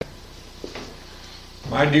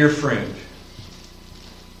My dear friend,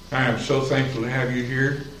 I am so thankful to have you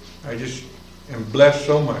here. I just am blessed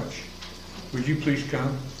so much. Would you please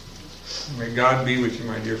come? May God be with you,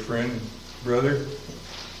 my dear friend and brother.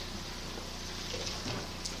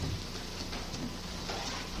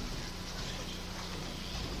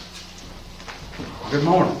 Good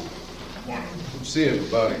morning. Good morning. Good to see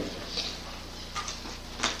everybody. If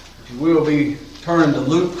you will be turning to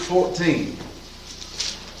Luke 14.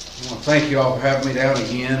 I want to thank you all for having me down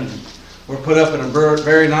again. We're put up in a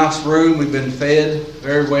very nice room. We've been fed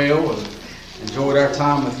very well and enjoyed our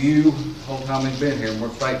time with you the whole time we've been here. And we're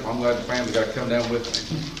thankful. I'm glad the family got to come down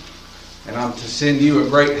with me. And I'm to send you a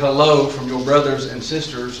great hello from your brothers and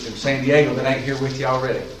sisters in San Diego that ain't here with you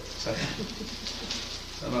already. So,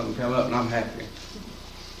 some of them come up and I'm happy.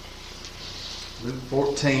 Luke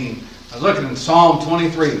 14. I was looking in Psalm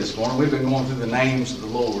 23 this morning. We've been going through the names of the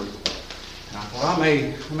Lord. And I thought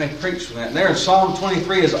I may preach from that. And there in Psalm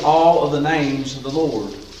 23 is all of the names of the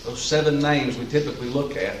Lord. Those 7 names we typically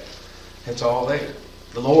look at. It's all there.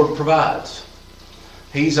 The Lord provides.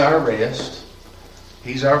 He's our rest.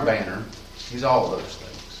 He's our banner. He's all of those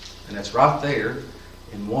things. And it's right there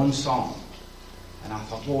in one song. And I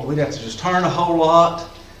thought, boy, we'd have to just turn a whole lot.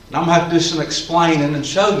 And I'm going to have to do some explaining and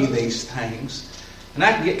show you these things. And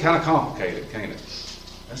that can get kind of complicated, can't it?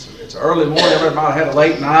 It's early morning. Everybody had a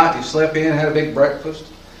late night. You slept in, had a big breakfast.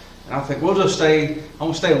 And I think we'll just stay. I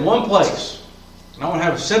want to stay in one place. And I want to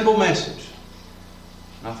have a simple message.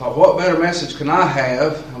 And I thought, what better message can I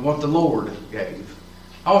have than what the Lord gave?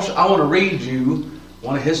 I want to read you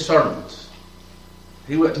one of his sermons.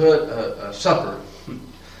 He went to a supper.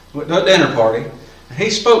 Went to a dinner party. And he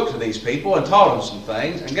spoke to these people and taught them some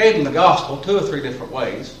things and gave them the gospel 2 or 3 different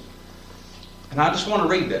ways. And I just want to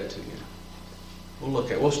read that to you.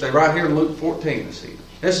 We'll stay right here in Luke 14 this evening.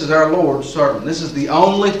 This is our Lord's sermon. This is the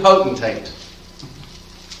only potentate.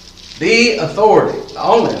 The authority. The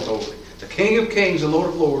only authority. The King of Kings, the Lord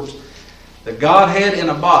of Lords. The Godhead in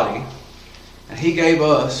a body. And he gave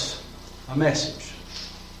us a message.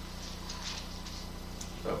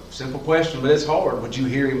 So, simple question, but it's hard. Would you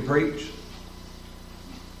hear him preach?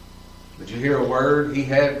 Would you hear a word he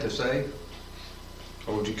had to say?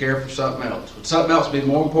 Or would you care for something else? Would something else be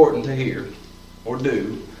more important to hear or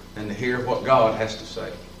do than to hear what God has to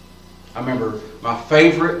say? I remember my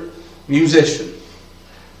favorite musician.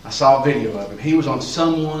 I saw a video of him. He was on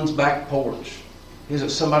someone's back porch. He was at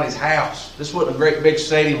somebody's house. This wasn't a great big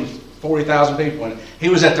stadium with 40,000 people in it. He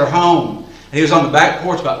was at their home. And he was on the back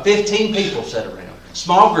porch. About 15 people sat around.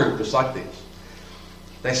 Small group, just like this.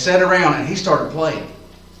 They sat around and he started playing.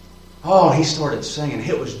 Oh, he started singing.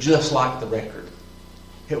 It was just like the record.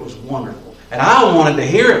 It was wonderful. And I wanted to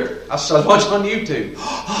hear it. I was watching on YouTube.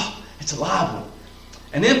 Oh, it's a live one.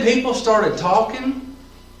 And then people started talking.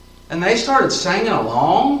 And they started singing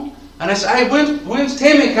along. And I said, hey, when's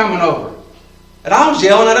Timmy coming over? And I was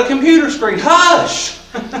yelling at a computer screen. Hush!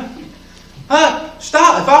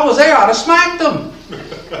 Stop. If I was there, I'd have smacked them.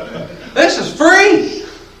 This is free.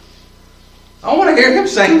 I want to hear him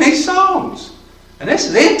sing these songs. And this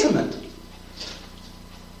is intimate.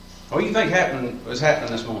 What do you think was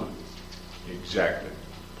happening this morning? Exactly.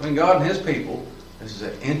 Between God and his people, this is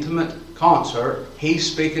an intimate concert. He's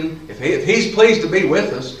speaking. If he's pleased to be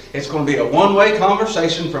with us, it's going to be a one-way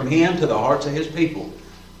conversation from him to the hearts of his people.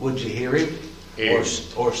 Would you hear him? Yeah.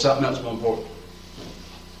 Or something else more important?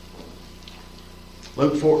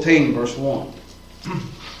 Luke 14, verse 1.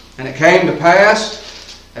 And it came to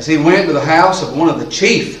pass, as he went to the house of one of the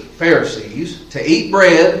chief Pharisees to eat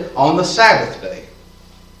bread on the Sabbath day,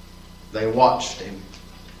 they watched him.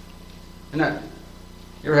 You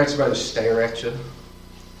ever had somebody stare at you?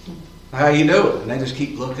 How you doing? And they just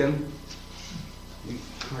keep looking.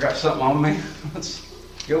 I got something on me.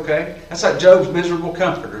 You okay? That's like Job's miserable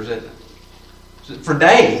comforters, isn't it? For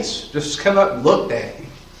days, just come up and looked at him.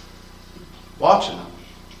 Watching him.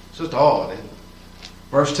 It's just odd, isn't it?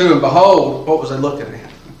 Verse 2, and behold, what was they looking at?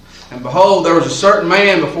 And behold, there was a certain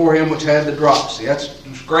man before him which had the dropsy. That's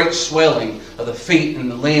great swelling of the feet and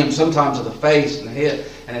the limbs, sometimes of the face and the head.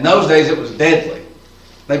 And in those days it was deadly.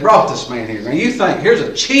 They brought this man here. Now you think, here's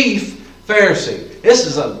a chief Pharisee. This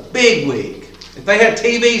is a big wig. If they had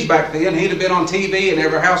TVs back then, he'd have been on TV and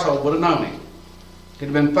every household would have known him. He'd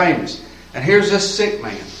have been famous. And here's this sick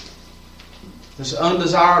man. This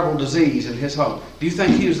undesirable disease in his home. Do you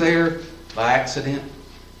think he was there by accident?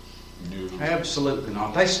 No. Absolutely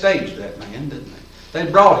not. They staged that man, didn't they? They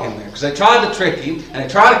brought him there because they tried to trick him and they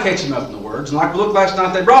tried to catch him up in the words. And like we looked last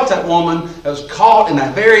night, they brought that woman that was caught in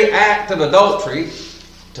that very act of adultery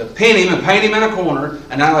to pin him and paint him in a corner.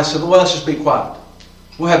 And now they said, well, let's just be quiet.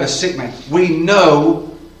 We'll have a sick man. We know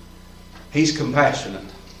He's compassionate.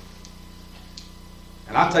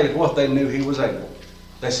 And I tell you what, they knew he was able.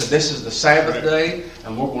 They said, this is the Sabbath day,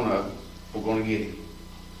 and we're going to get him.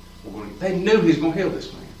 They knew he was going to heal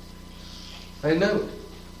this man. They knew it.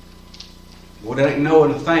 Well, it ain't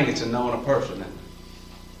knowing a thing, it's a knowing a person. Isn't it?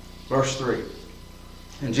 Verse 3.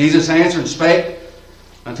 And Jesus answered and spake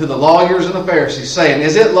unto the lawyers and the Pharisees, saying,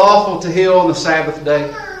 is it lawful to heal on the Sabbath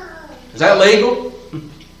day? Is that legal?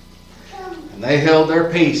 And they held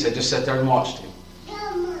their peace. They just sat there and watched him.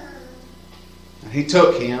 And he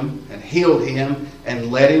took him and healed him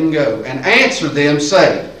and let him go. And answered them,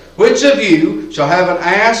 saying, which of you shall have an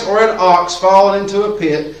ass or an ox fallen into a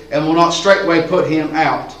pit, and will not straightway put him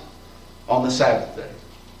out on the Sabbath day?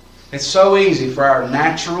 It's so easy for our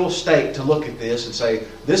natural state to look at this and say,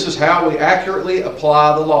 this is how we accurately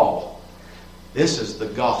apply the law. This is the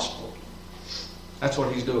gospel. That's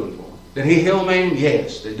what he's doing for them. Did he heal a man?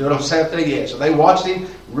 Yes. Did he do it on Sabbath day? Yes. Have they watched him?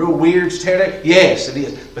 Real weird stare? Yes, it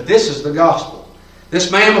is. But this is the gospel.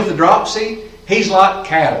 This man with the dropsy, he's like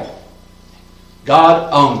cattle.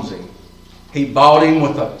 God owns him. He bought him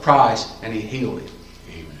with a price and he healed him.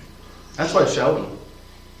 Amen. That's what it showed him.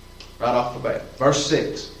 Right off the bat. Verse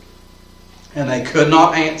 6. And they could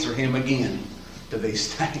not answer him again to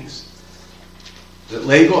these things. Is it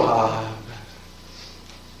legal?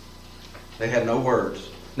 They had no words.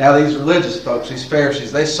 Now these religious folks, these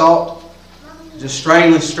Pharisees, they sought just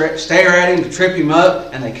strangely stare at him to trip him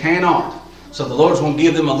up, and they cannot. So the Lord's going to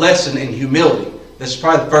give them a lesson in humility. This is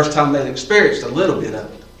probably the first time they've experienced a little bit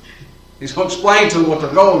of it. He's going to explain to them what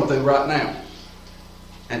they're going through right now.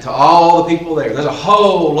 And to all the people there. There's a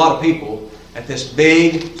whole lot of people at this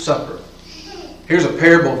big supper. Here's a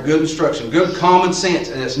parable of good instruction, good common sense,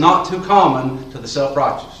 and it's not too common to the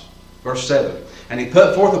self-righteous. Verse 7. And he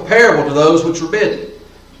put forth a parable to those which were bidden.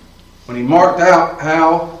 When he marked out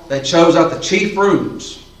how they chose out the chief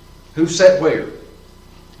rooms, who sat where?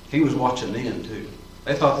 He was watching them too.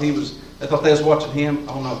 They thought they was watching him.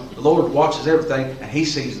 Oh no, the Lord watches everything, and he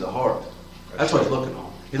sees the heart. That's what he's looking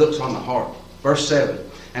on. He looks on the heart. Verse 7.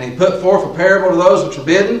 And he put forth a parable to those which were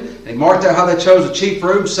bidden, and he marked out how they chose the chief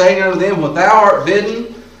room, saying unto them, when thou art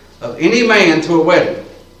bidden of any man to a wedding,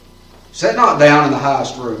 sit not down in the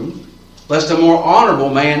highest room, lest a more honorable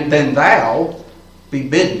man than thou be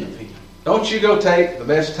bidden of him. Don't you go take the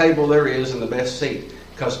best table there is and the best seat.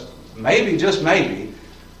 Because maybe, just maybe,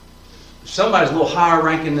 somebody's a little higher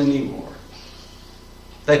ranking than you are.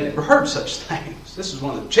 They've never heard such things. This is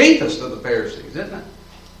one of the chiefest of the Pharisees, isn't it?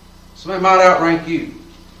 Somebody might outrank you.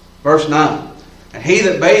 Verse 9. And he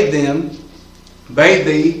that bade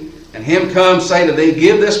thee, and him come say to thee,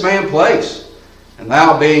 give this man place, and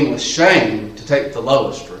thou being with shame to take the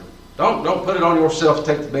lowest room. Don't put it on yourself to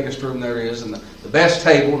take the biggest room there is, and the best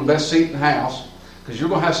table, and the best seat in the house, because you're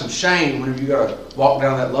going to have some shame whenever you got to walk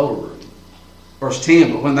down that lower room. Verse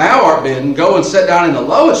 10. But when thou art bidden, go and sit down in the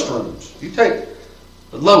lowest rooms. You take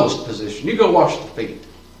the lowest position. You go wash the feet.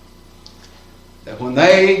 That when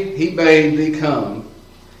he bade thee come,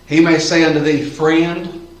 he may say unto thee,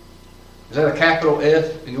 friend. Is that a capital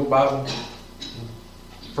F in your Bible?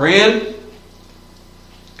 Friend,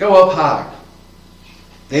 go up higher.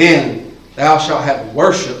 Then thou shalt have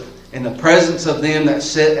worship in the presence of them that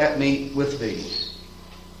sit at meat with thee.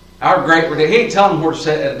 Our great Redeemer, he ain't telling them where to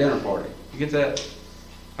sit at a dinner party. You get that?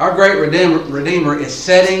 Our great Redeemer is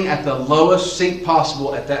sitting at the lowest seat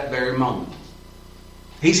possible at that very moment.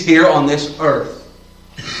 He's here on this earth.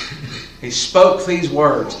 He spoke these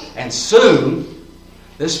words. And soon,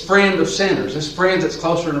 this friend of sinners, this friend that's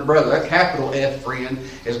closer than a brother, that capital F friend,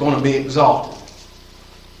 is going to be exalted.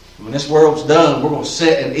 And when this world's done, we're going to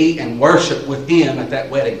sit and eat and worship with him at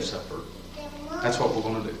that wedding supper. That's what we're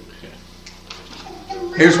going to do.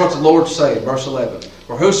 Here's what the Lord said, verse 11.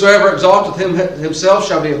 For whosoever exalteth himself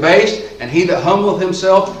shall be abased, and he that humbleth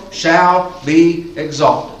himself shall be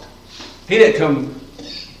exalted. He didn't come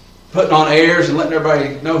putting on airs and letting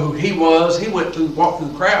everybody know who he was. He walked through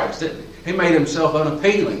the crowds, didn't he? He made himself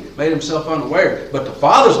unappealing, made himself unaware. But the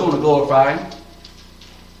Father's going to glorify him.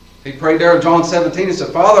 He prayed there in John 17. He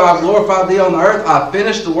said, Father, I've glorified thee on the earth. I've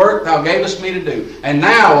finished the work thou gavest me to do. And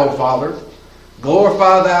now, O Father,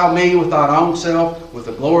 glorify thou me with thine own self, with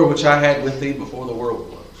the glory which I had with thee before the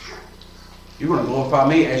world was. You're going to glorify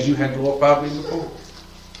me as you had glorified me before.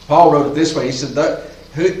 Paul wrote it this way. He said,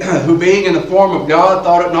 who being in the form of God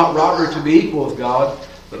thought it not robbery to be equal with God,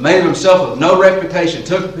 but made of himself of no reputation,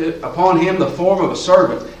 took upon him the form of a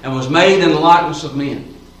servant, and was made in the likeness of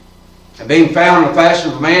men. And being found in the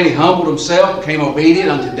fashion of a man, he humbled himself, became obedient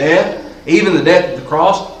unto death, even the death of the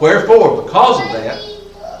cross. Wherefore, because of that,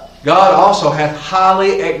 God also hath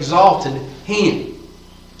highly exalted him.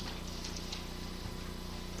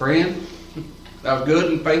 Friend, Thou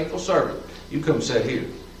good and faithful servant, you come sit here.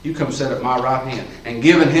 You come sit at my right hand. And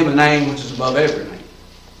giving him a name which is above every name.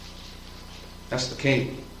 That's the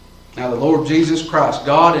King. Now the Lord Jesus Christ,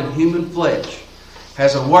 God in human flesh,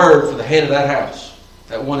 has a word for the head of that house.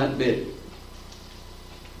 That one that bid.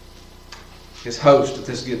 His host at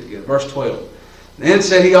this get-together. Verse 12. Then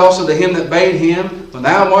said he also to him that bade him, When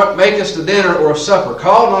thou makest a dinner or a supper,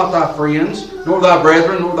 call not thy friends, nor thy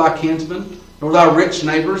brethren, nor thy kinsmen, nor thy rich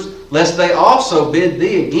neighbors, lest they also bid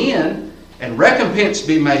thee again, and recompense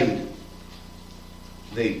be made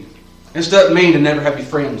thee. This doesn't mean to never have your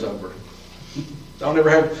friends over. Don't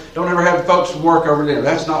ever have folks from work over dinner.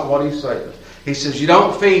 That's not what he says. He says you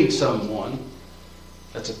don't feed someone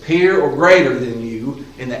that's a peer or greater than you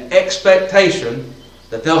in the expectation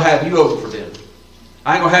that they'll have you over for dinner.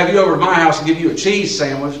 I ain't going to have you over to my house and give you a cheese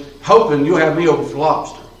sandwich hoping you'll have me over for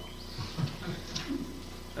lobster.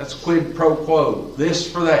 That's quid pro quo.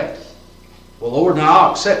 This for that. Well, Lord, now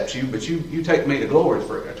I'll accept you, but you take me to glory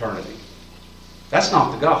for eternity. That's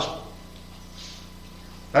not the gospel.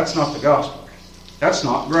 That's not the gospel. That's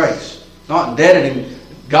not grace. Not indebting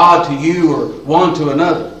God to you or one to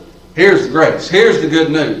another. Here's the grace. Here's the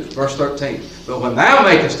good news. Verse 13. But when thou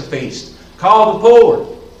makest a feast, call the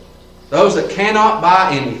poor, those that cannot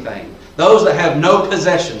buy anything, those that have no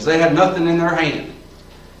possessions, they have nothing in their hand,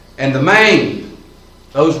 and the maimed,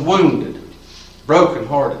 those wounded,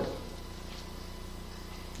 brokenhearted,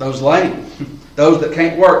 those lame, those that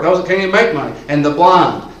can't work, those that can't even make money, and the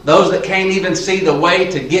blind, those that can't even see the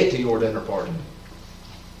way to get to your dinner party.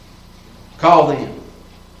 Call them.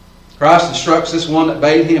 Christ instructs this one that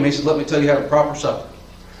bade him. He said, let me tell you how to proper supper.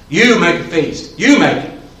 You make a feast. You make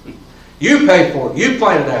it. You pay for it. You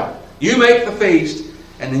plan it out. You make the feast,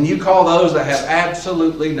 and then you call those that have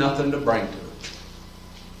absolutely nothing to bring to it.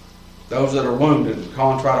 Those that are wounded,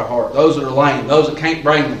 contrite of heart. Those that are lame. Those that can't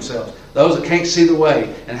bring themselves. Those that can't see the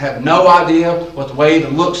way and have no idea what the way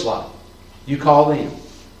even looks like. You call them.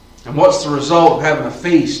 And what's the result of having a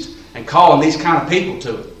feast and calling these kind of people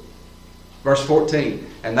to it? Verse 14.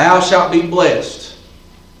 And thou shalt be blessed,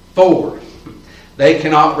 for they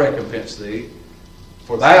cannot recompense thee.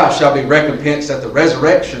 For thou shalt be recompensed at the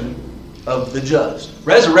resurrection of the just.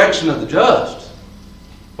 Resurrection of the just?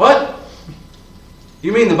 What?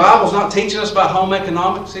 You mean the Bible's not teaching us about home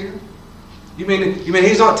economics here? You mean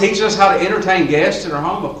he's not teaching us how to entertain guests in our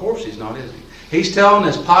home? Of course he's not, is he? He's telling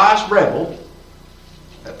this pious rebel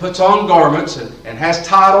that puts on garments and has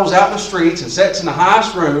titles out in the streets and sits in the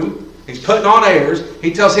highest room. He's putting on airs.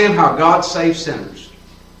 He tells him how God saves sinners.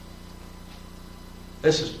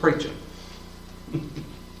 This is preaching.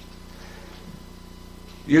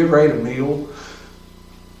 You ever ate a meal?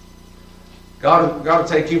 God will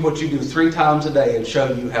take you what you do 3 times a day and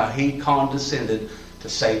show you how He condescended to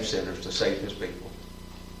save sinners, to save His people.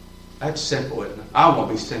 That's simple, isn't it? I want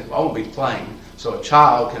to be simple. I want to be plain so a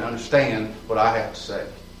child can understand what I have to say.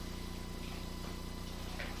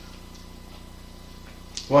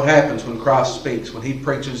 What happens when Christ speaks, when He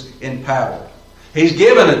preaches in power? He's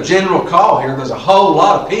given a general call here. There's a whole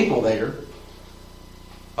lot of people there.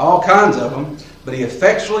 All kinds of them. But He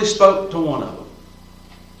effectually spoke to one of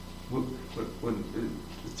them.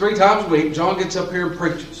 3 times a week, John gets up here and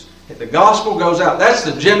preaches. The gospel goes out. That's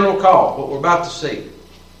the general call, what we're about to see.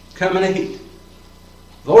 Come and eat.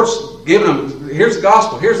 The Lord's given them, here's the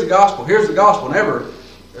gospel, here's the gospel, here's the gospel. And every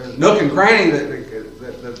nook and cranny that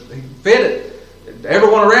He fit it.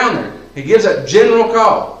 Everyone around there. He gives that general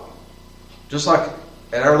call. Just like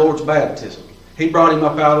at our Lord's baptism. He brought him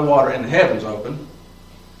up out of the water and the heavens opened.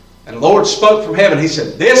 And the Lord spoke from heaven. He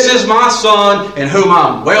said, this is my Son in whom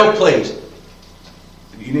I'm well pleased.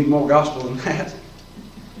 You need more gospel than that?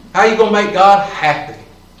 How are you going to make God happy?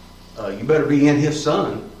 You better be in His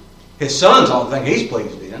Son. His Son's the only thing He's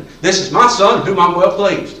pleased in. This is my Son in whom I'm well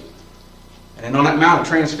pleased. And then on that Mount of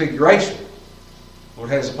Transfiguration, the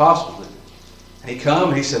Lord had His apostles with Him. And He come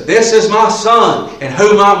and He said, this is my Son in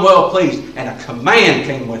whom I'm well pleased. And a command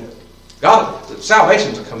came with it. God,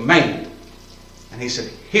 salvation's a command. And He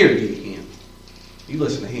said, hear ye Him. You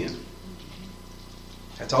listen to Him.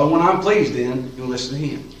 That's the only one I'm pleased in. You listen to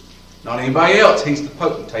Him. Not anybody else. He's the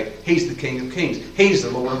potentate. He's the King of kings. He's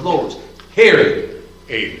the Lord of lords. Hear Him.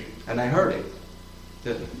 Amen. And they heard Him.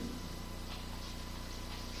 Didn't they?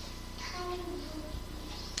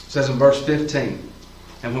 It says in verse 15,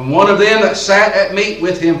 and when one of them that sat at meat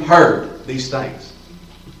with Him heard these things,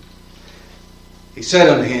 he said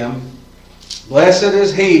unto him, blessed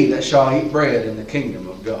is he that shall eat bread in the kingdom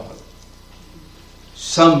of God.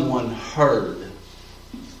 Someone heard.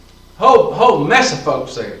 Whole mess of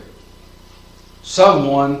folks there.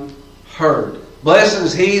 Someone heard. Blessed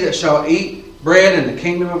is he that shall eat bread in the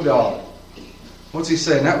kingdom of God. What's he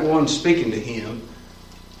saying? That one speaking to him,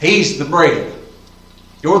 he's the bread.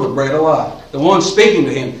 You're the bread of life. The one speaking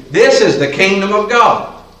to him. This is the kingdom of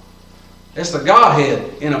God. It's the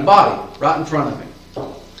Godhead in a body right in front of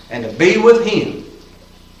him. And to be with him,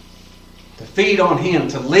 to feed on him,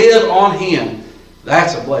 to live on him,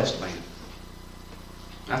 that's a blessed man.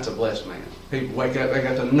 That's a blessed man. People wake up, they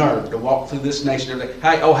got the nerve to walk through this nation every day.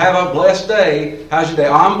 Hey, oh, have a blessed day. How's your day?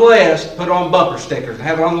 Oh, I'm blessed. Put on bumper stickers and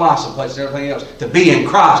have it on license plates and everything else. To be in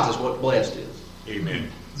Christ is what blessed is. Amen.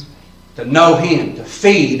 To know him, to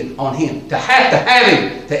feed on him, to have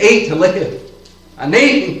him, to eat, to live. I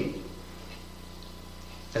need him.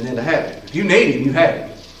 And then to have him. If you need him, you have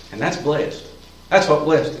him. And that's blessed. That's what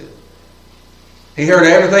blessed is. He heard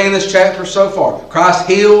everything in this chapter so far. Christ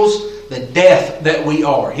heals the death that we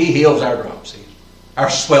are. He heals our dropsy, our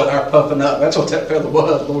swell, our puffing up. That's what that fellow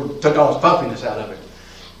was. The Lord took all his puffiness out of it.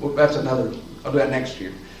 Well, that's another. I'll do that next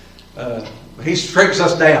year. He strips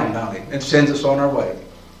us down, don't he, and sends us on our way.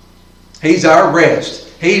 He's our rest.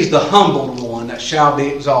 He's the humbled one that shall be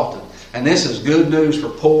exalted. And this is good news for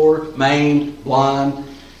poor, maimed, blind,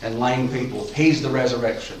 and lame people. He's the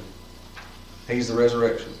resurrection. He's the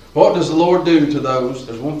resurrection. What does the Lord do to those?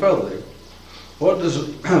 There's one fellow there. What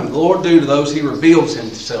does the Lord do to those he reveals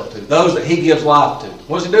himself to? Those that he gives life to.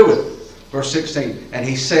 What does he do with them? Verse 16. And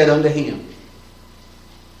he said unto him.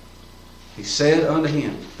 He said unto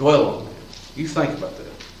him. Dwell on that. You think about that.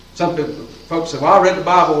 Some people, folks say, well, I read the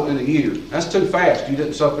Bible in a year. That's too fast. You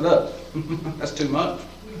didn't soak it up. That's too much.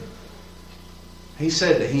 He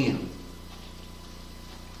said to him.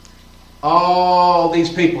 All these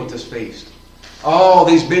people at this feast. All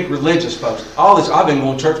these big religious folks. All this. I've been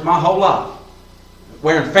going to church my whole life.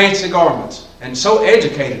 Wearing fancy garments. And so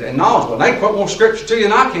educated and knowledgeable. And they can quote more scripture to you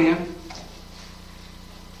than I can.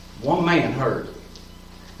 One man heard.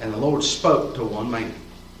 And the Lord spoke to one man.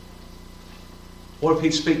 What if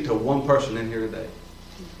he'd speak to one person in here today?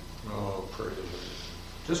 Oh, praise.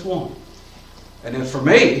 Just one. And then for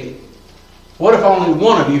me, what if only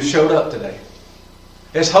one of you showed up today?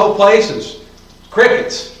 This whole place is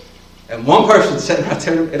crickets. And one person sitting right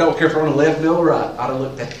there, I don't care if they're on the left, middle, or right, I'd have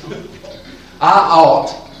looked at them. I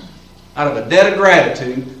ought, out of a debt of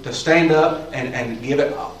gratitude, to stand up and give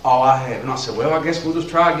it all I have. And I said, well, I guess we'll just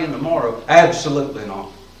try again tomorrow. Absolutely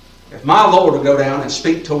not. If my Lord would go down and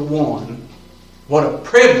speak to one, what a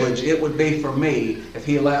privilege it would be for me if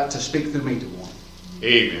he allowed to speak through me to one.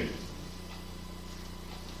 Amen.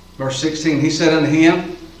 Verse 16, he said unto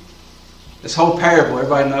him, this whole parable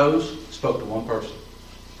everybody knows, spoke to one person.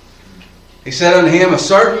 He said unto him, a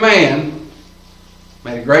certain man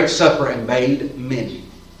made a great supper and bade many.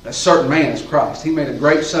 That certain man is Christ. He made a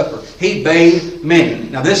great supper. He bade many.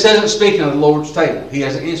 Now this isn't speaking of the Lord's table. He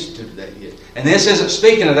hasn't instituted that yet. And this isn't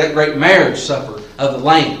speaking of that great marriage supper of the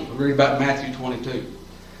Lamb. We read about Matthew 22.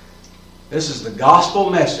 This is the gospel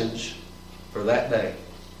message for that day.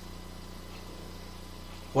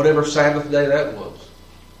 Whatever Sabbath day that was.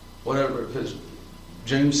 Whatever it was.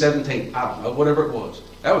 June 17th. I don't know. Whatever it was.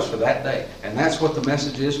 That was for that day. And that's what the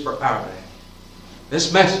message is for our day.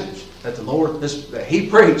 This message that the Lord, that He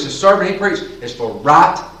preached, the servant He preached, is for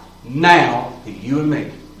right now to you and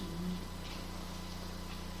me.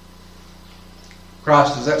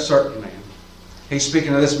 Christ is that certain man. He's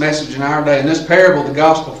speaking of this message in our day. In this parable, the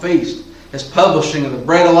gospel feast, this publishing of the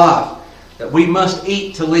bread of life that we must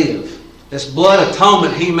eat to live. This blood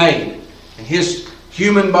atonement He made in His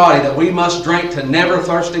human body that we must drink to never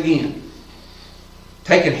thirst again.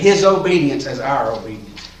 Taking His obedience as our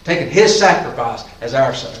obedience. Taking His sacrifice as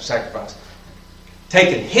our sacrifice.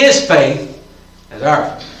 Taking His faith as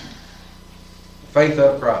our faith. The faith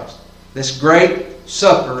of Christ. This great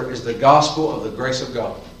supper is the gospel of the grace of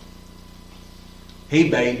God. He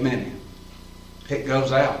bade many. It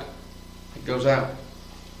goes out. It goes out.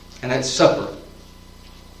 And it's supper.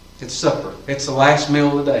 It's supper. It's the last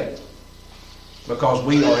meal of the day. Because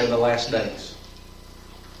we are in the last days.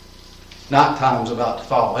 Night time's about to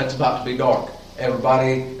fall. It's about to be dark.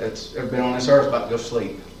 Everybody that's ever been on this earth is about to go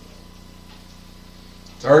sleep.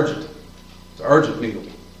 It's urgent. It's an urgent meal.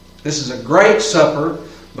 This is a great supper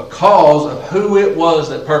because of who it was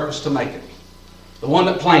that purposed to make it. The one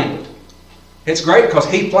that planned it. It's great because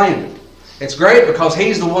He planned it. It's great because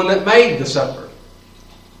He's the one that made the supper.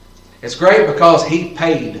 It's great because He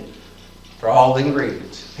paid for all the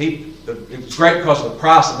ingredients. It's great because of the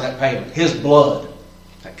price of that payment. His blood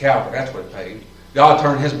at Calvary, that's what it paid. God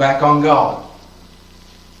turned His back on God.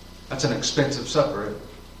 That's an expensive supper, isn't it?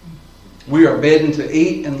 We are bidden to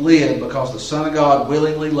eat and live because the Son of God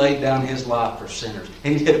willingly laid down His life for sinners.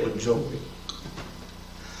 And He did it with joy.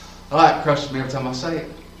 I like it crushes me every time I say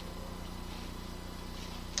it.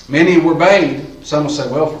 Many were obeyed. Some will say,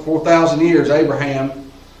 well, for 4,000 years,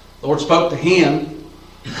 Abraham, the Lord spoke to him,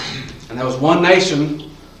 and there was one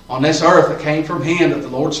nation on this earth that came from him that the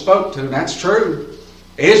Lord spoke to, and that's true.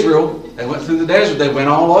 Israel, they went through the desert, they went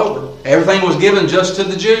all over. Everything was given just to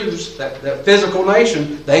the Jews, that physical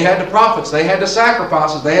nation. They had the prophets, they had the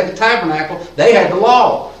sacrifices, they had the tabernacle, they had the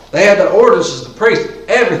law, they had the ordinances, the priests,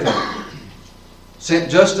 everything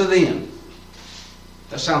sent just to them.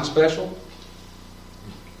 That sounds special?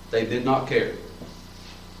 They did not care.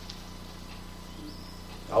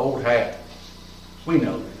 The old hat. We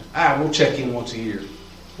know that. We'll check in once a year.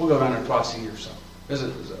 We'll go down there twice a year or so. Is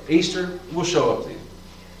it Easter? We'll show up then.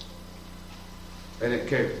 They didn't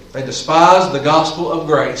care. They despised the gospel of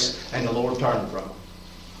grace, and the Lord turned from it.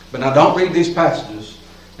 But now don't read these passages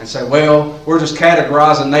and say, well, we're just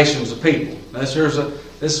categorizing nations of people. This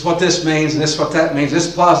is what this means, and this is what that means.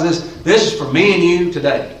 This applies to this. This is for me and you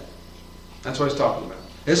today. That's what he's talking about.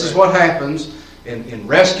 This is what happens in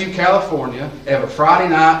Rescue, California, every Friday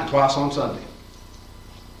night and twice on Sunday.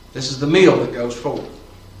 This is the meal that goes forward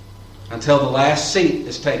until the last seat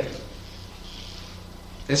is taken.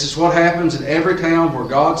 This is what happens in every town where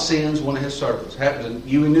God sends one of His servants. It happens in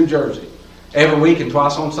Ewing, New Jersey, every week and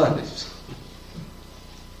twice on Sundays.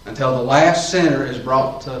 Until the last sinner is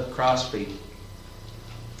brought to Christ's feet.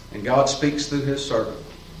 And God speaks through His servant.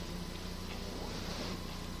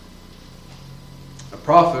 A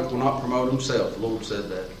prophet will not promote himself. The Lord said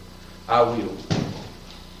that. I will.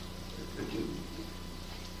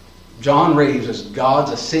 John Reeves is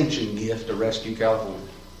God's ascension gift to Rescue California.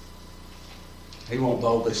 He won't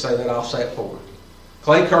boldly say that. I'll say it for him.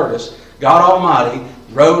 Clay Curtis, God Almighty,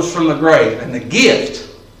 rose from the grave, and the gift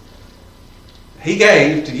He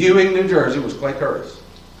gave to Ewing, New Jersey was Clay Curtis.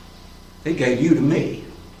 He gave you to me,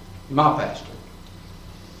 my pastor.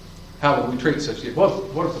 How would we treat such a gift?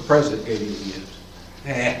 What if the president gave you a gift?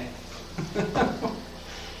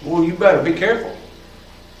 Well, you better be careful.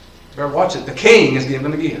 You better watch it. The king is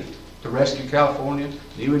given a gift to Rescue California,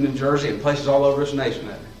 Ewing, New Jersey, and places all over this nation.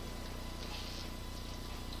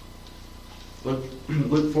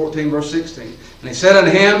 Luke 14, verse 16. And he said unto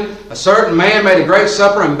him, a certain man made a great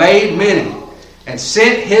supper and bade many, and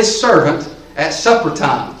sent his servant at supper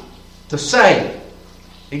time to say.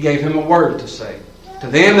 He gave him a word to say. To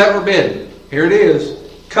them that were bidden, here it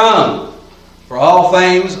is, come, for all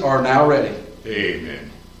things are now ready. Amen.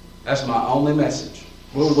 That's my only message.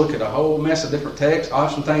 We'll look at a whole mess of different texts,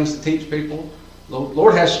 awesome things to teach people. The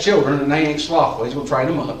Lord has children, and they ain't slothful. He's going to train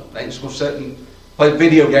them up. They ain't just going to sit and play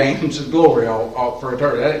video games and glory all for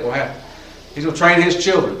eternity. That ain't going to happen. He's going to train His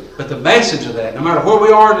children. But the message of that, no matter where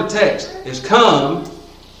we are in the text, is come,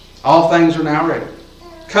 all things are now ready.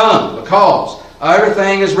 Come, because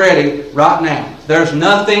everything is ready right now. There's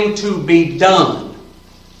nothing to be done.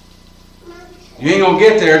 You ain't going to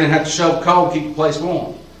get there and then have to shove coal to keep the place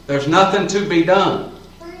warm. There's nothing to be done.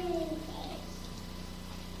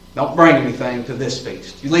 Don't bring anything to this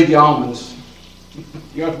feast. You leave your almonds. You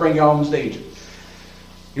don't have to bring your almonds to Egypt.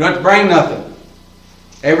 You don't have to bring nothing.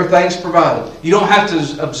 Everything's provided. You don't have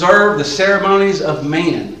to observe the ceremonies of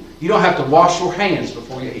men. You don't have to wash your hands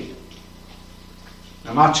before you eat.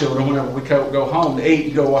 Now my children, whenever we go home to eat,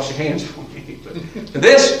 you go wash your hands before you eat. But to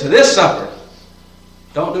this supper,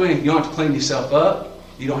 don't do anything. You don't have to clean yourself up.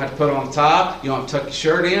 You don't have to put on a tie. You don't have to tuck your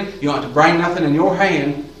shirt in. You don't have to bring nothing in your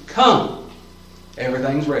hand. Come.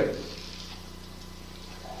 Everything's ready.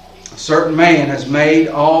 A certain man has made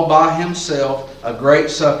all by himself a great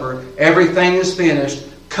supper. Everything is finished.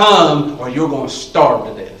 Come, or you're going to starve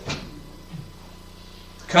to death.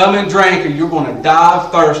 Come and drink, or you're going to die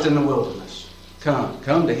of thirst in the wilderness.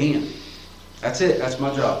 Come to Him. That's it. That's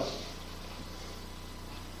my job.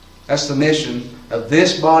 That's the mission of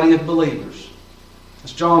this body of believers.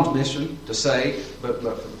 That's John's mission to say, but for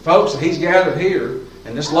the folks that he's gathered here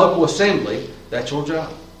in this local assembly, that's your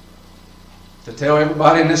job. To tell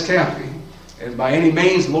everybody in this county, and by any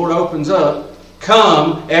means the Lord opens up,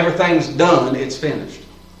 come, everything's done, it's finished.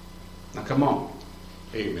 Now come on.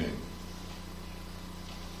 Amen.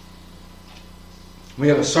 We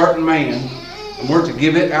have a certain man, and we're to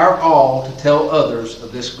give it our all to tell others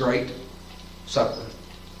of this great supper.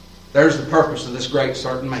 There's the purpose of this great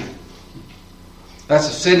certain man. That's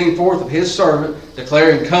the sending forth of His servant,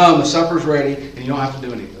 declaring, come, the supper's ready, and you don't have to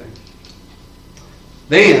do anything.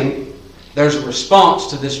 Then, there's a response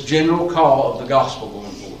to this general call of the gospel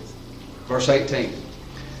going forth. Verse 18.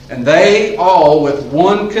 And they all with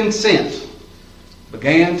one consent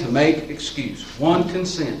began to make excuse. One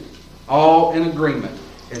consent. All in agreement,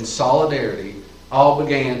 in solidarity, all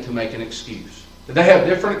began to make an excuse. Did they have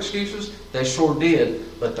different excuses? They sure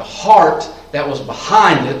did. but the heart that was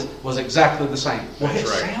behind it was exactly the same. Well, That's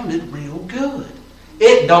it right. sounded real good.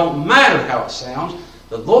 It don't matter how it sounds.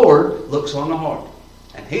 The Lord looks on the heart.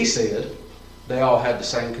 And He said they all had the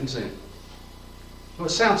same consent. Well,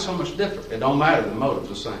 it sounds so much different. It don't matter. The motive's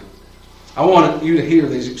the same. I want you to hear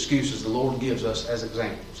these excuses the Lord gives us as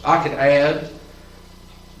examples. I could add,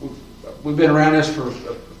 we've been around this for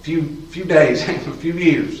a few days, a few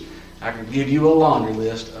years. I could give you a laundry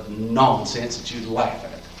list of nonsense that you'd laugh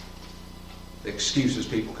at. The excuses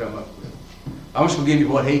people come up with. I'm just going to give you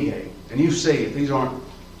what He gave. And you see if these aren't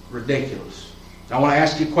ridiculous. I want to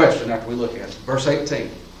ask you a question after we look at it. Verse 18.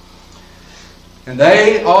 And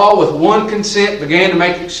they all with one consent began to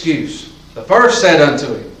make excuse. The first said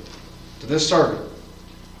unto him, to this servant,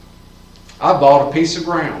 I bought a piece of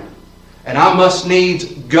ground, and I must needs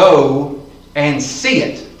go and see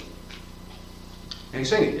it. And he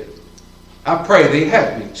seen it yet. I pray thee,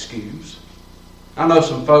 have me excused. I know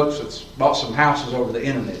some folks that's bought some houses over the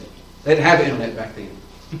internet. They didn't have the internet back then.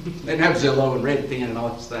 They didn't have Zillow and Redfin and all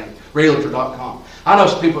these things. Realtor.com. I know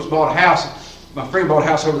some people that's bought a house. My friend bought a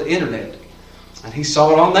house over the internet. And he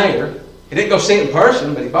saw it on there. He didn't go see it in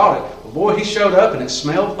person, but he bought it. Well, boy, he showed up and it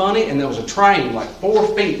smelled funny, and there was a train like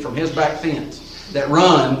 4 feet from his back fence that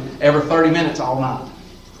run every 30 minutes all night.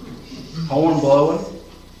 Horn blowing.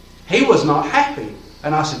 He was not happy.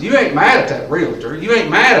 And I said, you ain't mad at that realtor. You ain't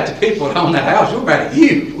mad at the people that own that house. You're mad at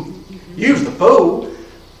you. You's the fool.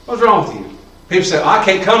 What's wrong with you? People say, I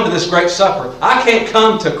can't come to this great supper. I can't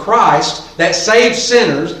come to Christ that saves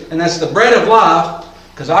sinners and that's the bread of life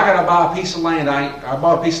because I got to buy a piece of land. I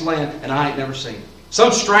bought a piece of land and I ain't never seen it.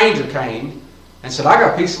 Some stranger came and said, I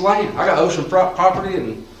got a piece of land. I got ocean property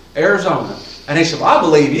in Arizona. And he said, well, I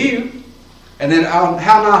believe you. And then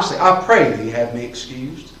how nicely, I pray thee have me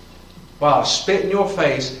excused. While I spit in your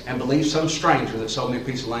face and believe some stranger that sold me a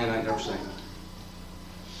piece of land I ain't never seen.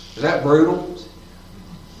 Is that brutal?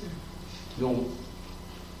 You'll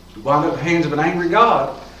wind up in the hands of an angry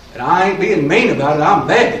God. And I ain't being mean about it. I'm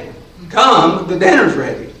begging. Come, the dinner's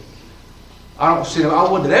ready. I don't see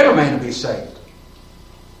I would that every man be saved.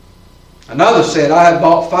 Another said, I have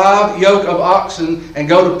bought 5 yoke of oxen and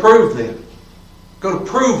go to prove them. Go to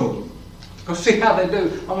prove them. Go see how they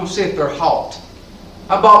do. I want to see if they're hot.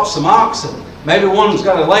 I bought some oxen. Maybe one's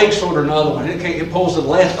got a leg shorter than the other one. It pulls to the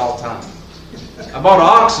left all the time. I bought an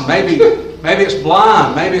oxen. Maybe it's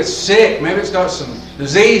blind. Maybe it's sick. Maybe it's got some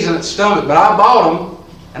disease in its stomach. But I bought them,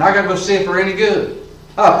 and I got to go see if they're any good.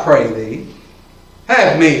 I pray thee,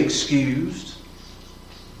 have me excused.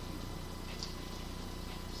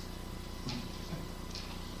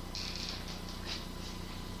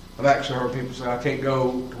 I've actually heard people say, I can't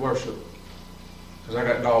go to worship because I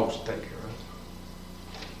got dogs to take care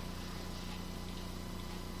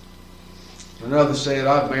of. Another said,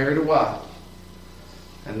 I've married a wife,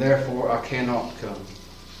 and therefore I cannot come.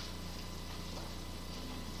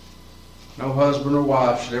 No husband or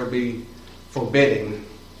wife should ever be forbidding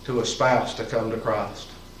to a spouse to come to Christ.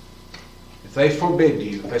 If they forbid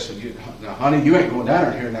you, if they said, now honey, you ain't going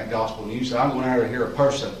down there hearing that gospel, and you say, I'm going down there to hear a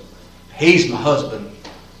person. He's my husband.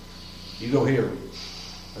 You go hear him.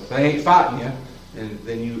 If they ain't fighting you,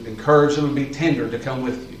 then you encourage them to be tender to come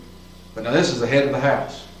with you. But now this is the head of the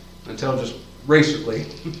house. Until just recently,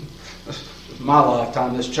 my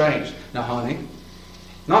lifetime, this changed. Now, honey,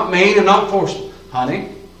 not mean and not forceful. Honey,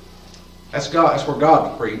 that's God. That's where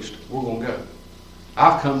God preached. We're going to go.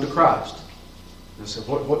 I've come to Christ. And I said,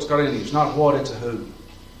 what's got in you? It's not what, it's a who.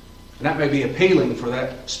 And that may be appealing for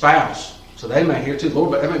that spouse. So they may hear too,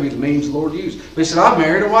 Lord, but that may be the means the Lord used. But he said, I've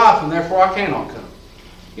married a wife, and therefore I cannot come.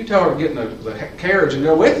 You tell her to get in the carriage and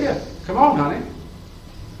go with you. Come on, honey.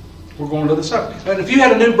 We're going to the supper. And if you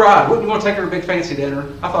had a new bride, wouldn't you want to take her to a big fancy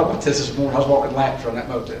dinner? I thought about this morning. I was walking laps around that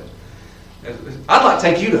motel. I'd like to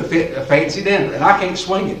take you to a fancy dinner, and I can't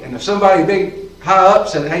swing it. And if somebody big high up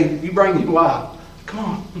said, hey, you bring your wife, come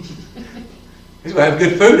on. He's going to have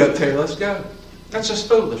good food up there. Let's go. That's just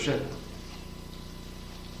foolish, isn't it?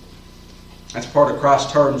 That's part of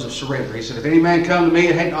Christ's terms of surrender. He said, if any man come to me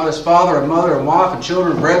and hate not his father and mother and wife and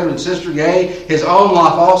children and brethren and sister, yea, his own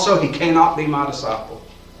life also, he cannot be my disciple.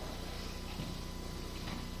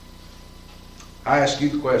 I ask you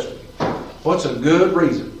the question, what's a good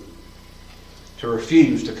reason to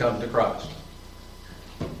refuse to come to Christ?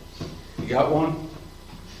 You got one?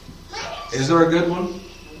 Is there a good one?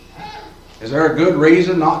 Is there a good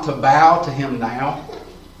reason not to bow to Him now?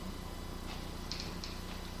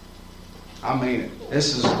 I mean it.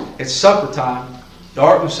 It's supper time.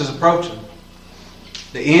 Darkness is approaching.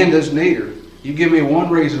 The end is near. You give me one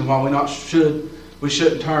reason why we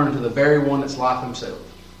shouldn't turn to the very one that's life Himself.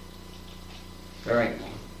 There ain't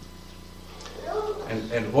one.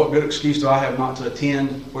 And what good excuse do I have not to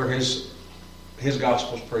attend where his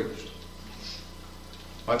gospel's preached?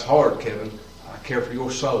 That's hard, Kevin. I care for your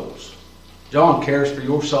souls. John cares for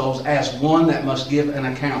your souls as one that must give an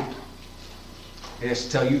account. He has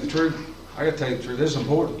to tell you the truth. I got to tell you the truth. This is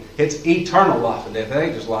important. It's eternal life and death. It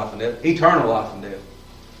ain't just life and death. Eternal life and death.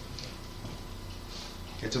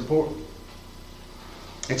 It's important.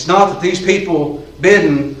 It's not that these people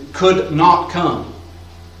bidden could not come.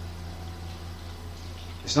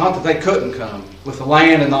 It's not that they couldn't come with the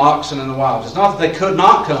land and the oxen and the wives. It's not that they could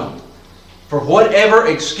not come. For whatever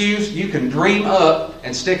excuse you can dream up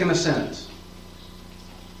and stick in a sentence.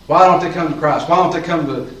 Why don't they come to Christ? Why don't they come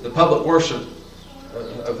to the public worship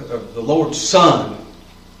of the Lord's Son,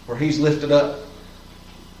 where He's lifted up?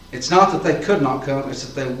 It's not that they could not come, it's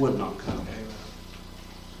that they would not come.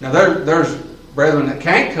 Now there's brethren that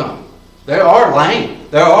can't come. They are lame.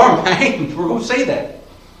 They are maimed. We're going to see that.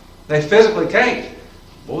 They physically can't.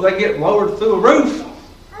 Well, they get lowered through a roof.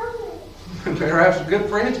 Better have some good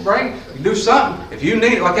friends, bring. Do something. If you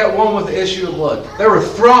need it, like that one with the issue of blood. There were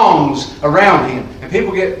throngs around him. And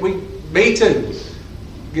people me too,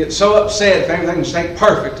 get so upset if everything stay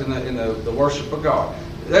perfect in the worship of God.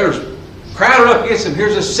 There's crowded up against him.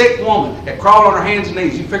 Here's a sick woman that crawled on her hands and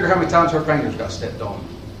knees. You figure how many times her fingers got stepped on.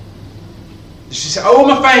 She said, "Oh,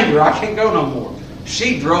 my finger, I can't go no more."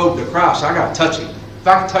 She drove to Christ. I got to touch him. If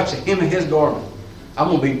I can touch him and his garment, I'm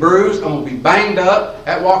going to be bruised. I'm going to be banged up.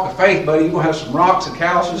 That walk of faith, buddy, you're going to have some rocks and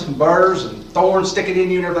calluses and burrs and thorns sticking in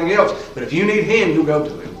you and everything else. But if you need Him, you'll go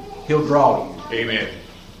to Him. He'll draw you. Amen.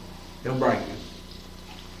 He'll bring you.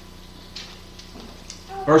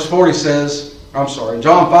 Verse 40 says, John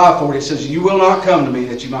 5:40 says, "You will not come to me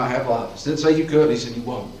that you might have life." It didn't say you could. He said you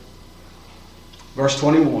won't. Verse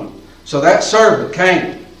 21. "So that servant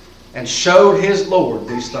came and showed his Lord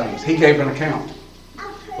these things." He gave an account.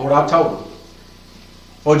 Lord, I told him.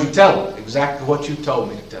 What did you tell him? Exactly what you told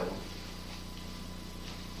me to tell him.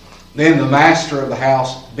 Then the master of the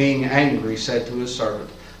house, being angry, said to his servant,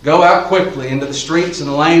 "Go out quickly into the streets and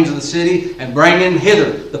the lanes of the city, and bring in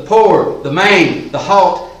hither the poor, the maimed, the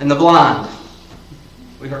halt, and the blind."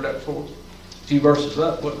 We heard that before. A few verses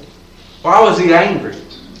up. Why was he angry?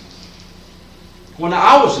 Well, now,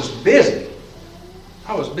 I was just busy.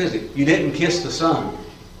 I was busy. You didn't kiss the Son.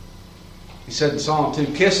 He said in Psalm 2,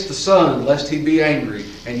 "Kiss the Son, lest He be angry,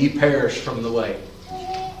 and ye perish from the way,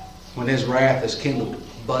 when His wrath is kindled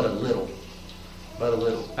but a little." But a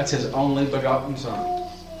little. That's His only begotten Son.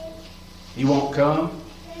 You won't come?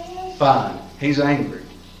 Fine. He's angry.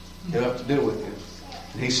 He'll have to deal with you.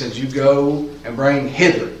 And He says, "You go and bring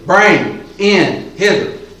hither." Bring in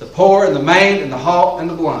hither the poor and the maimed and the halt and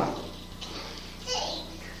the blind.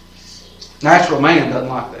 Natural man doesn't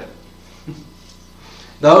like that.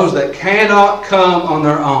 Those that cannot come on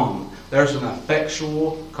their own, there's an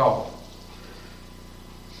effectual call.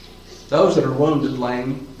 Those that are wounded,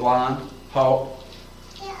 lame, blind, halt,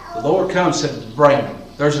 the Lord comes and said, "Bring them."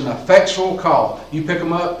 There's an effectual call. You pick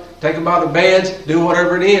them up, take them by their beds, do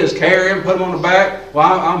whatever it is, carry them, put them on the back.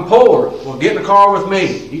 "Well, I'm poor." Well, get in the car with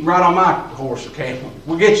me. You can ride on my horse or camel.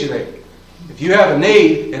 We'll get you there. If you have a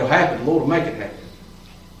need, it'll happen. The Lord will make it happen.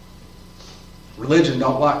 Religion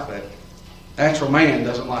don't like that. Natural man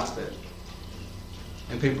doesn't like that.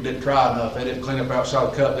 And people didn't try enough. They didn't clean up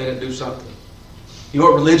outside the cup. They didn't do something. You know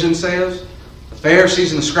what religion says? The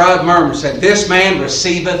Pharisees and the scribes murmured, said, "This man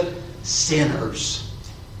receiveth sinners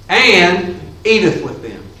and eateth with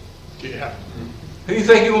them." Yeah. Who do you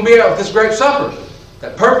think you're going to be at with this great supper?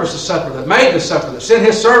 That purposed the supper, that made the supper, that sent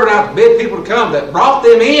His servant out to bid people to come, that brought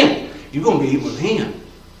them in. You're going to be eating with Him.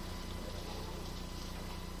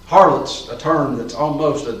 Harlot's a term that's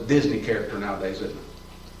almost a Disney character nowadays, isn't it?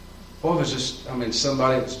 What if it's just,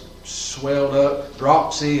 somebody that's swelled up,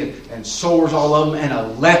 dropsy, and sores all over them, and a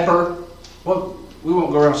leper? Well, we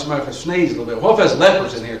won't go around somebody if they sneeze a little bit. What if there's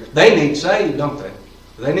lepers in here? They need saved, don't they?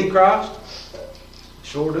 Do they need Christ?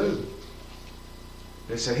 Sure do.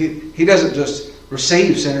 They say he doesn't just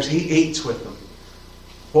receive sinners, He eats with them.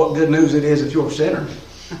 What good news it is if you're a sinner.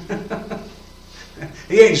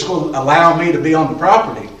 He ain't just going to allow me to be on the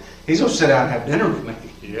property. He's going to sit down and have dinner with me.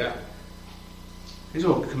 Yeah. He's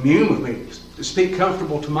going to commune with me, to speak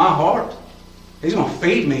comfortable to my heart. He's going to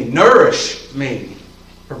feed me, nourish me,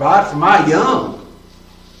 provide for my young.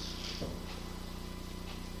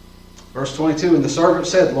 Verse 22, "And the servant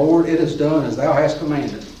said, Lord, it is done as thou hast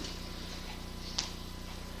commanded.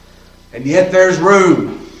 And yet there's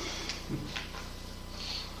room."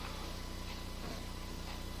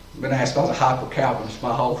 I've been asked, I was a hyper-Calvinist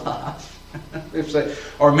my whole life. They say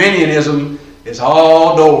Arminianism is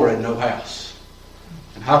all door and no house.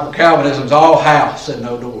 And hyper-Calvinism is all house and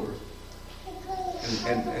no door. And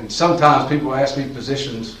And sometimes people ask me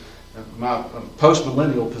positions, my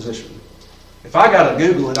post-millennial position. If I got to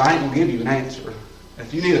Google it, I ain't going to give you an answer.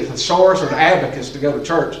 If you need a thesaurus or an abacus to go to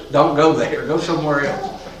church, don't go there. Go somewhere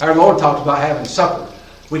else. Our Lord talked about having supper.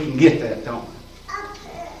 We can get that, don't we?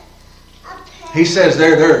 He says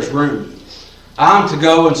there is room. I'm to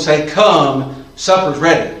go and say, come, supper's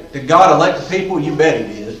ready. Did God elect the people? You bet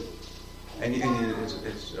He did. And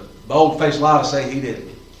it's a bold-faced lie to say He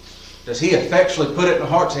didn't. Does He effectually put it in the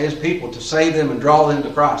hearts of His people to save them and draw them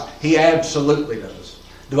to Christ? He absolutely does.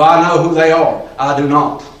 Do I know who they are? I do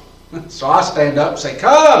not. So I stand up and say,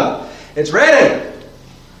 come, it's ready.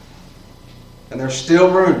 And there's still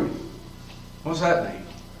room. What does that mean?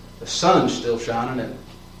 The sun's still shining, isn't it?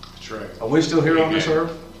 That's right. Are we still here on this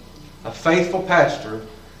earth? A faithful pastor,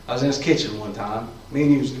 I was in his kitchen one time, me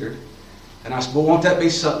and you was there, and I said, well, won't that be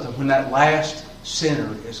something when that last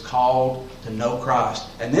sinner is called to know Christ,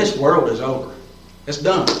 and this world is over. It's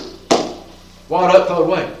done. Wad up, throw it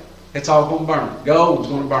away. It's all going to burn. Gold's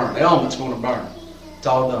going to burn. Element's going to burn. It's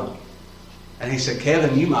all done. And he said,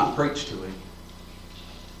 Kevin, you might preach to him.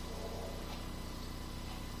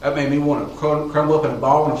 That made me want to crumble up in a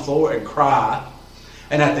ball on the floor and cry.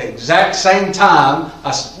 And at the exact same time,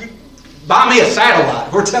 I said, buy me a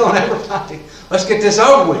satellite. We're telling everybody, let's get this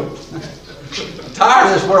over with. I'm tired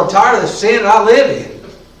of this world. I'm tired of the sin that I live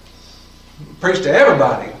in. Preach to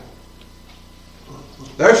everybody.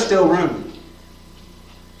 There's still room.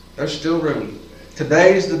 There's still room.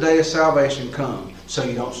 Today's the day of salvation. Come so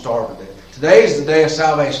you don't starve to death. Today's the day of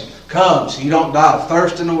salvation. Come so you don't die of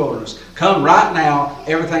thirst in the wilderness. Come right now.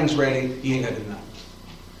 Everything's ready. You ain't got to do nothing.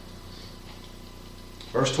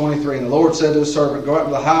 Verse 23, and the Lord said to the servant, go out to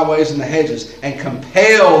the highways and the hedges and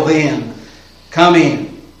compel them, come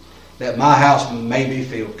in, that my house may be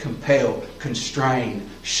filled. Compel, constrain,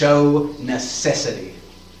 show necessity.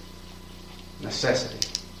 Necessity.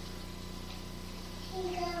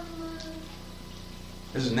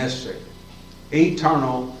 This is necessary.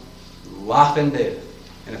 Eternal life and death.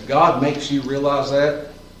 And if God makes you realize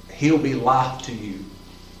that, He'll be life to you.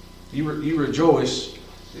 You rejoice.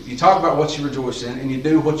 You talk about what you rejoice in, and you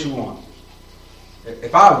do what you want.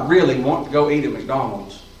 If I really want to go eat at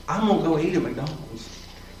McDonald's, I'm going to go eat at McDonald's.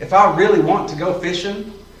 If I really want to go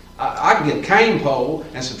fishing, I can get a cane pole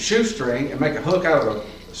and some shoestring and make a hook out of a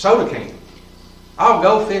soda can. I'll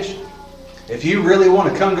go fishing. If you really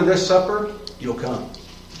want to come to this supper, you'll come.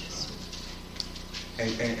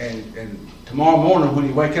 And tomorrow morning when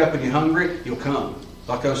you wake up and you're hungry, you'll come.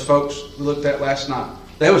 Like those folks we looked at last night.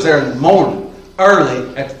 They was there in the morning,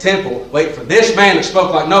 early at the temple, waiting for this man that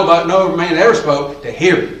spoke like no man ever spoke to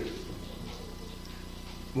hear him.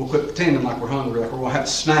 We'll quit pretending like we're hungry, like we're going to have a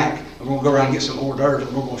snack, and we're going to go around and get some hors d'oeuvres,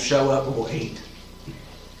 and we're going to show up and we're going to eat.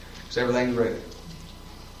 Because everything's ready.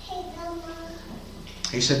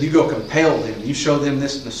 He said, you go compel them. You show them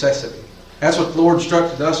this necessity. That's what the Lord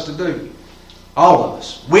instructed us to do. All of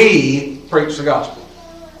us. We preach the gospel.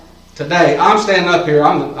 Today, I'm standing up here.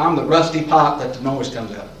 I'm the rusty pipe that the noise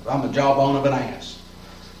comes out of. I'm the jawbone of an ass.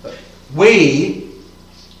 But we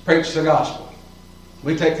preach the gospel.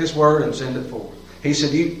 We take this word and send it forth. He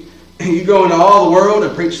said, you go into all the world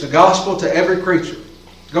and preach the gospel to every creature.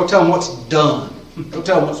 Go tell them what's done. Go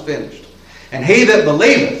tell them what's finished. And he that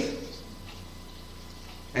believeth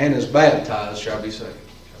and is baptized shall be saved.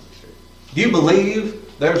 Do you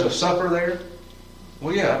believe there's a supper there?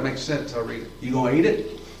 Well, yeah, that makes sense. I'll read it. You going to eat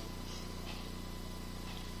it?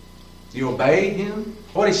 You obey Him?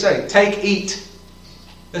 What did He say? Take, eat.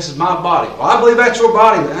 This is my body. Well, I believe that's your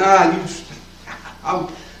body.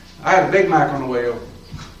 I had a Big Mac on the way over.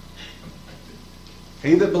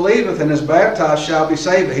 He that believeth and is baptized shall be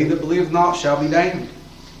saved, but he that believeth not shall be damned.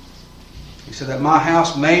 He said that my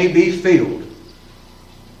house may be filled.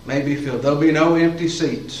 May be filled. There'll be no empty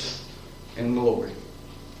seats in glory.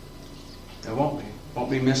 There won't be. Won't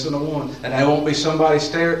be missing a one. And there won't be somebody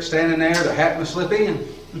standing there that happened to slip in.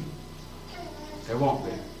 There won't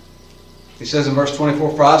be. He says in verse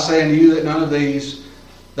 24, for I say unto you that none of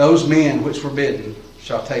those men which were bidden,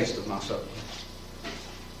 shall taste of my supper.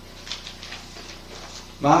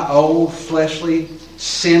 My old fleshly,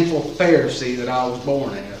 sinful Pharisee that I was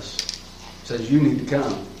born as says, you need to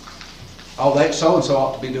come. Oh, that so-and-so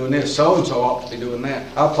ought to be doing this. So-and-so ought to be doing that.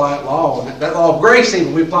 I apply that law. And that law of grace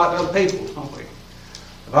even, we apply it to other people, don't we?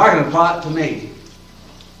 If I can apply it to me,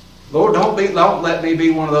 Lord, don't let me be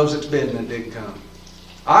one of those that's bidden and didn't come.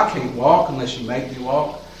 I can't walk unless you make me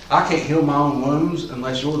walk. I can't heal my own wounds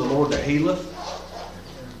unless you're the Lord that healeth.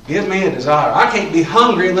 Give me a desire. I can't be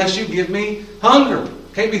hungry unless you give me hunger.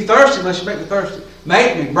 Can't be thirsty unless you make me thirsty.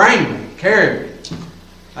 Make me, bring me, carry me.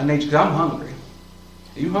 I need you because I'm hungry.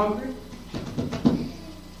 Are you hungry?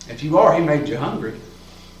 If you are, He made you hungry.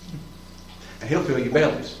 And He'll fill your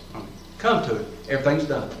bellies. Come to it. Everything's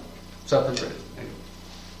done. Supper's ready.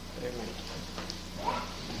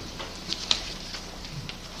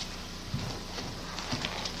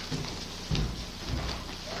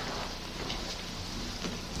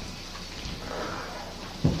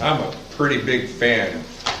 I'm a pretty big fan of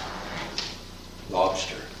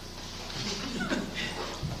lobster.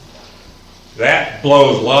 That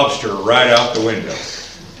blows lobster right out the window.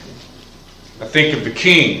 I think of the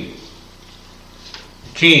king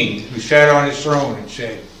who sat on his throne and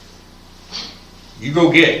said, you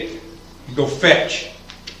go get, you go fetch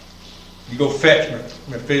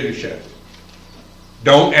Mephibosheth.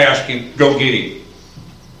 Don't ask him, go get him.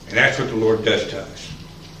 And that's what the Lord does to us.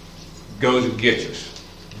 Goes and gets us,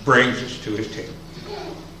 brings us to his table.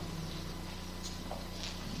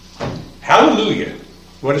 Hallelujah.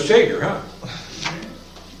 What a Savior, huh?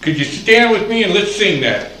 Could you stand with me and let's sing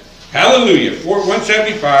that? Hallelujah.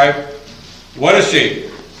 175. What a Savior.